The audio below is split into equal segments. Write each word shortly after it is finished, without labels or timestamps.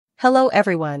Hello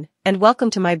everyone, and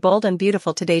welcome to my Bold and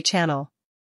Beautiful Today channel.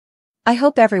 I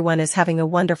hope everyone is having a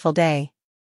wonderful day.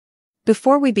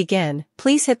 Before we begin,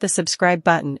 please hit the subscribe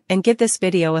button and give this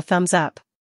video a thumbs up.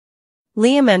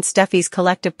 Liam and Steffy's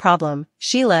collective problem,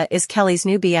 Sheila is Kelly's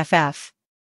new BFF.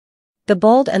 The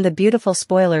Bold and the Beautiful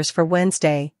spoilers for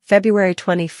Wednesday, February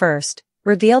 21st,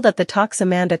 reveal that the talks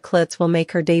Amanda Klutz will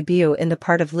make her debut in the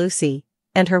part of Lucy,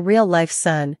 and her real-life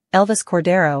son, Elvis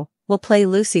Cordero, will play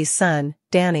Lucy's son,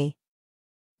 Danny.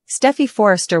 Steffy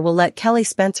Forrester will let Kelly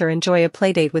Spencer enjoy a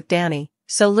playdate with Danny,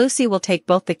 so Lucy will take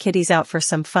both the kiddies out for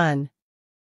some fun.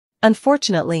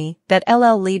 Unfortunately,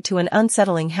 that'll lead to an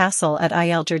unsettling hassle at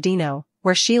Il Giardino,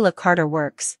 where Sheila Carter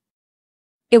works.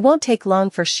 It won't take long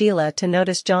for Sheila to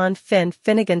notice John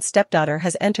Finnegan's stepdaughter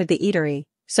has entered the eatery,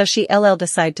 so she'll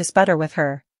decide to sputter with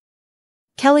her.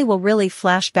 Kelly will really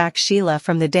flash back Sheila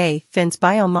from the day Finn's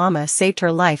bio mama saved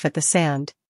her life at the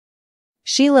sand.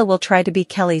 Sheila will try to be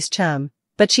Kelly's chum,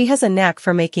 but she has a knack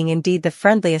for making indeed the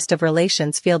friendliest of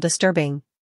relations feel disturbing.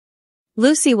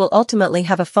 Lucy will ultimately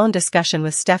have a phone discussion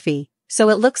with Steffy, so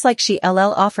it looks like she'll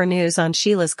offer news on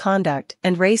Sheila's conduct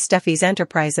and raise Steffy's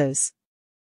enterprises.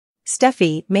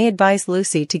 Steffy may advise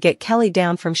Lucy to get Kelly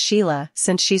down from Sheila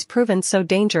since she's proven so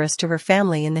dangerous to her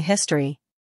family in the history.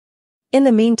 In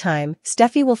the meantime,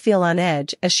 Steffy will feel on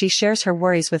edge as she shares her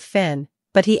worries with Finn,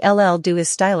 but he'll do his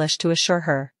stylish to assure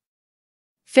her.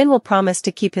 Finn will promise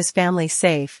to keep his family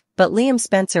safe, but Liam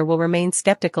Spencer will remain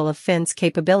skeptical of Finn's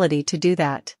capability to do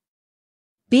that.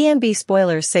 B&B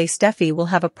spoilers say Steffy will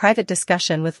have a private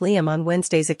discussion with Liam on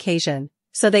Wednesday's occasion,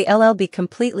 so they'll be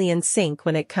completely in sync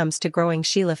when it comes to growing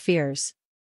Sheila fears.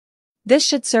 This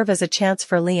should serve as a chance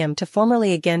for Liam to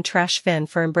formally again trash Finn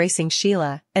for embracing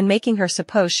Sheila and making her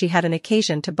suppose she had an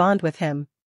occasion to bond with him.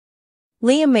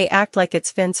 Liam may act like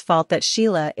it's Finn's fault that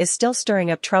Sheila is still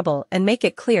stirring up trouble and make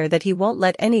it clear that he won't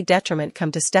let any detriment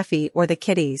come to Steffy or the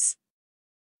kiddies.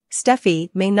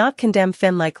 Steffy may not condemn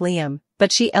Finn like Liam,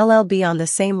 but she'll be on the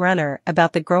same runner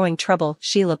about the growing trouble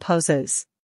Sheila poses.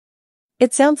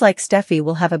 It sounds like Steffy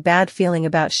will have a bad feeling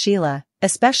about Sheila,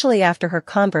 especially after her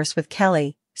converse with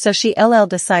Kelly, so she'll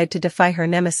decide to defy her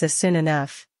nemesis soon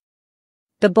enough.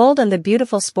 The Bold and the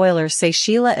Beautiful spoilers say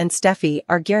Sheila and Steffy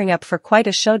are gearing up for quite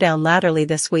a showdown latterly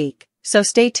this week, so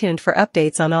stay tuned for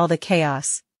updates on all the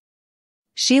chaos.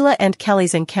 Sheila and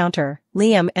Kelly's encounter,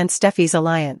 Liam and Steffy's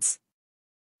alliance.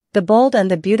 The Bold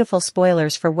and the Beautiful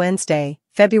spoilers for Wednesday,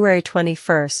 February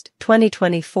 21st,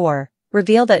 2024,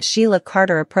 reveal that Sheila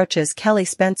Carter approaches Kelly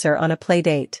Spencer on a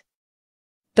playdate.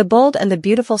 The Bold and the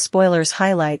Beautiful spoilers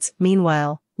highlights,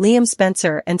 meanwhile, Liam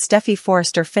Spencer and Steffy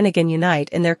Forrester Finnegan unite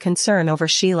in their concern over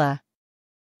Sheila.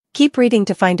 Keep reading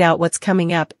to find out what's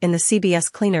coming up in the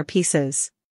CBS Cleaner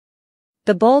pieces.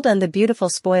 The Bold and the Beautiful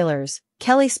spoilers,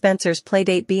 Kelly Spencer's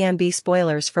playdate. B&B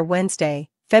spoilers for Wednesday,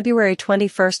 February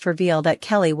 21st reveal that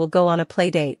Kelly will go on a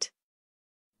playdate.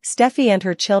 Steffy and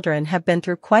her children have been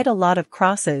through quite a lot of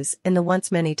crosses in the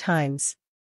once many times.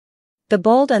 The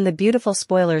Bold and the Beautiful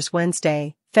spoilers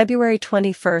Wednesday, February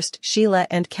 21st, Sheila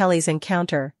and Kelly's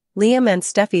encounter, Liam and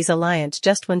Steffy's alliance.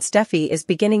 Just when Steffy is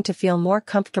beginning to feel more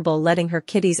comfortable letting her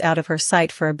kiddies out of her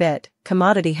sight for a bit,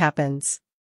 commodity happens.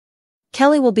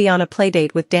 Kelly will be on a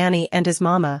playdate with Danny and his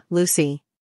mama, Lucy.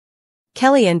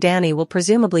 Kelly and Danny will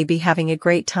presumably be having a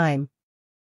great time.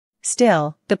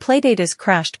 Still, the playdate is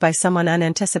crashed by someone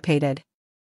unanticipated.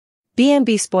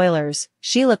 B&B spoilers,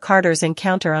 Sheila Carter's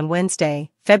encounter on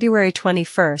Wednesday, February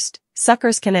 21st,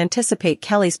 suckers can anticipate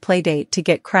Kelly's playdate to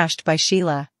get crashed by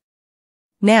Sheila.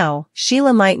 Now,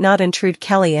 Sheila might not intrude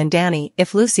Kelly and Danny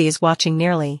if Lucy is watching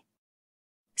nearly.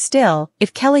 Still,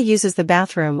 if Kelly uses the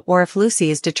bathroom or if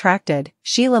Lucy is detracted,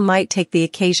 Sheila might take the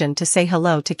occasion to say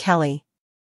hello to Kelly.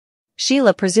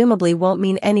 Sheila presumably won't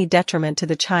mean any detriment to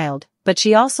the child, but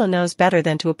she also knows better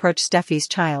than to approach Steffy's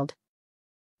child.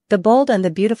 The Bold and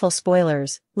the Beautiful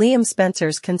spoilers, Liam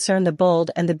Spencer's concern. The Bold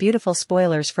and the Beautiful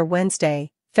spoilers for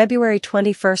Wednesday, February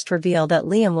 21st reveal that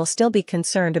Liam will still be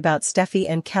concerned about Steffy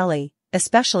and Kelly,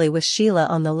 especially with Sheila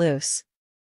on the loose.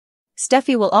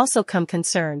 Steffy will also come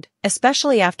concerned,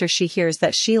 especially after she hears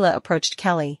that Sheila approached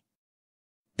Kelly.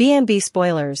 B&B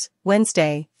spoilers,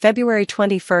 Wednesday, February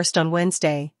 21st. On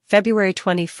Wednesday, February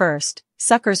 21st,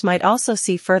 suckers might also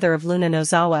see further of Luna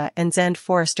Nozawa and Zend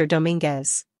Forrester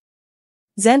Dominguez.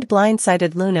 Zend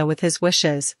blindsided Luna with his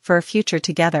wishes for a future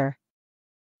together.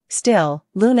 Still,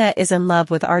 Luna is in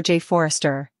love with RJ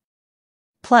Forrester.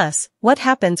 Plus, what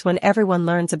happens when everyone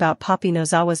learns about Poppy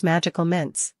Nozawa's magical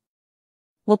mints?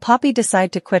 Will Poppy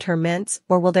decide to quit her mints,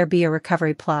 or will there be a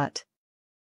recovery plot?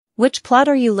 Which plot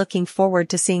are you looking forward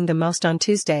to seeing the most on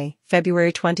Tuesday,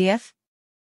 February 20th?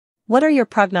 What are your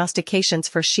prognostications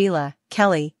for Sheila,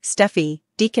 Kelly, Steffy,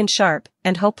 Deacon Sharp,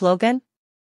 and Hope Logan?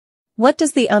 What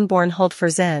does the unborn hold for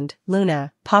Zend,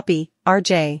 Luna, Poppy,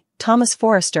 RJ, Thomas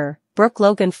Forrester, Brooke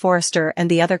Logan Forrester and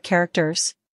the other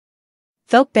characters?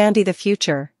 Thope bandy the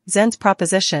future, Zend's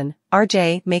proposition,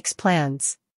 RJ makes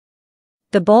plans.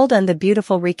 The Bold and the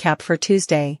Beautiful recap for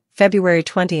Tuesday, February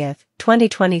 20th,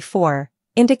 2024,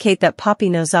 indicate that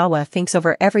Poppy Nozawa thinks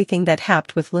over everything that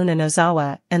happened with Luna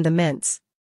Nozawa and the Mints.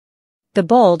 The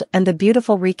Bold and the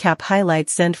Beautiful recap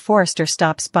highlights Zend Forrester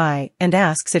stops by and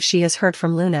asks if she has heard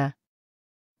from Luna.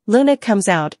 Luna comes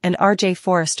out and RJ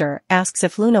Forrester asks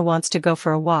if Luna wants to go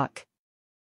for a walk.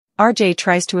 RJ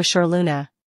tries to assure Luna.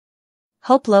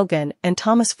 Hope Logan and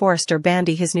Thomas Forrester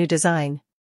bandy his new design.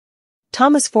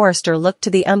 Thomas Forrester looked to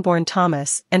the unborn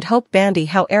Thomas and Hope bandy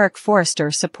how Eric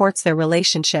Forrester supports their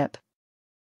relationship.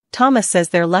 Thomas says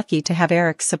they're lucky to have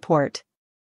Eric's support.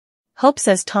 Hope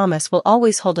says Thomas will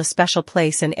always hold a special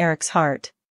place in Eric's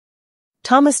heart.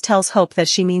 Thomas tells Hope that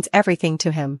she means everything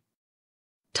to him.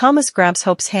 Thomas grabs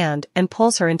Hope's hand and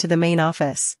pulls her into the main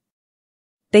office.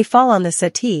 They fall on the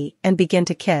settee and begin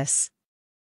to kiss.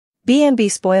 B&B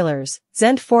spoilers,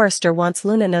 Zend Forrester wants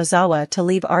Luna Nozawa to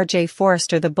leave RJ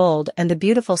Forrester. The Bold and the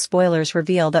Beautiful spoilers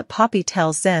reveal that Poppy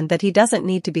tells Zend that he doesn't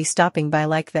need to be stopping by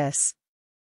like this.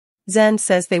 Zend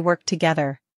says they work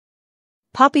together.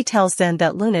 Poppy tells Zend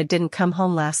that Luna didn't come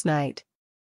home last night.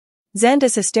 Zend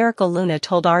is hysterical. Luna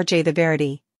told RJ the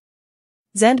verity.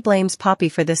 Zend blames Poppy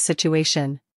for this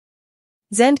situation.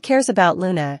 Zend cares about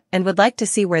Luna and would like to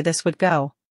see where this would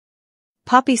go.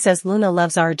 Poppy says Luna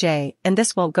loves RJ and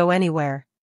this won't go anywhere.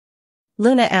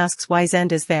 Luna asks why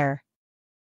Zend is there.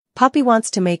 Poppy wants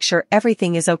to make sure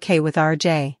everything is okay with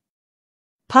RJ.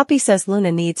 Poppy says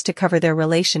Luna needs to cover their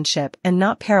relationship and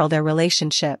not peril their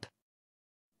relationship.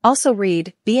 Also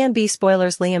read, B&B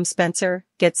spoilers, Liam Spencer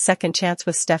gets second chance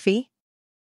with Steffy?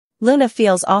 Luna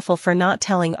feels awful for not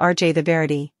telling RJ the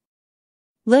verity.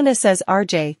 Luna says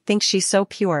RJ thinks she's so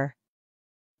pure.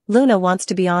 Luna wants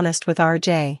to be honest with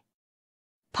RJ.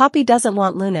 Poppy doesn't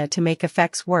want Luna to make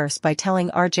effects worse by telling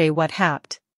RJ what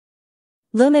happened.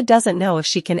 Luna doesn't know if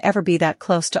she can ever be that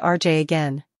close to RJ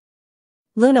again.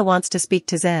 Luna wants to speak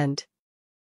to Zend.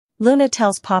 Luna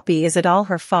tells Poppy is it all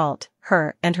her fault,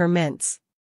 her and her mints.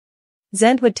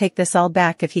 Zend would take this all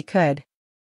back if he could.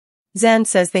 Zend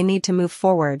says they need to move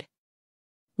forward.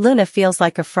 Luna feels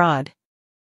like a fraud.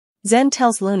 Zend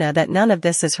tells Luna that none of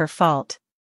this is her fault.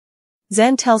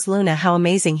 Zend tells Luna how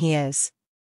amazing he is.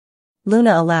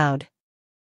 Luna aloud.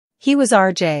 He was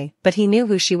RJ, but he knew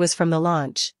who she was from the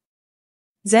launch.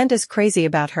 Zend is crazy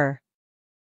about her.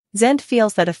 Zend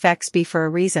feels that effects be for a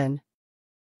reason.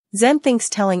 Zend thinks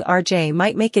telling RJ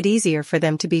might make it easier for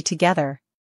them to be together.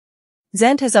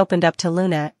 Zend has opened up to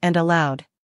Luna and aloud.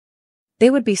 They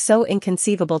would be so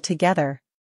inconceivable together.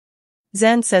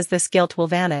 Zend says this guilt will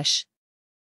vanish.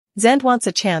 Zend wants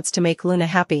a chance to make Luna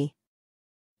happy.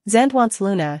 Zend wants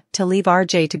Luna to leave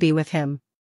RJ to be with him.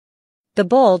 The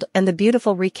Bold and the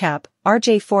Beautiful recap,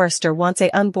 RJ Forrester wants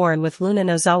a unborn with Luna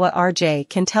Nozawa. RJ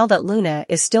can tell that Luna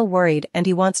is still worried and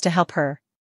he wants to help her.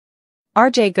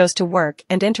 RJ goes to work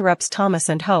and interrupts Thomas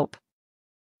and Hope.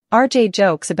 RJ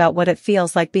jokes about what it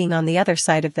feels like being on the other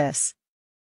side of this.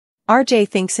 RJ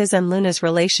thinks his and Luna's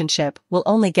relationship will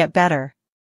only get better.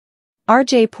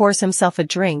 RJ pours himself a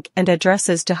drink and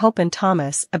addresses to Hope and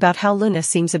Thomas about how Luna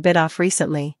seems a bit off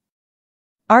recently.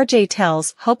 RJ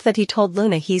tells Hope that he told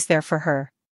Luna he's there for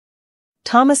her.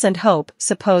 Thomas and Hope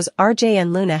suppose RJ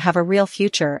and Luna have a real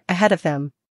future ahead of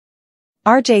them.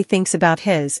 RJ thinks about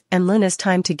his and Luna's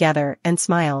time together and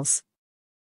smiles.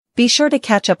 Be sure to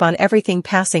catch up on everything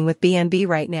passing with B&B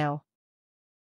right now.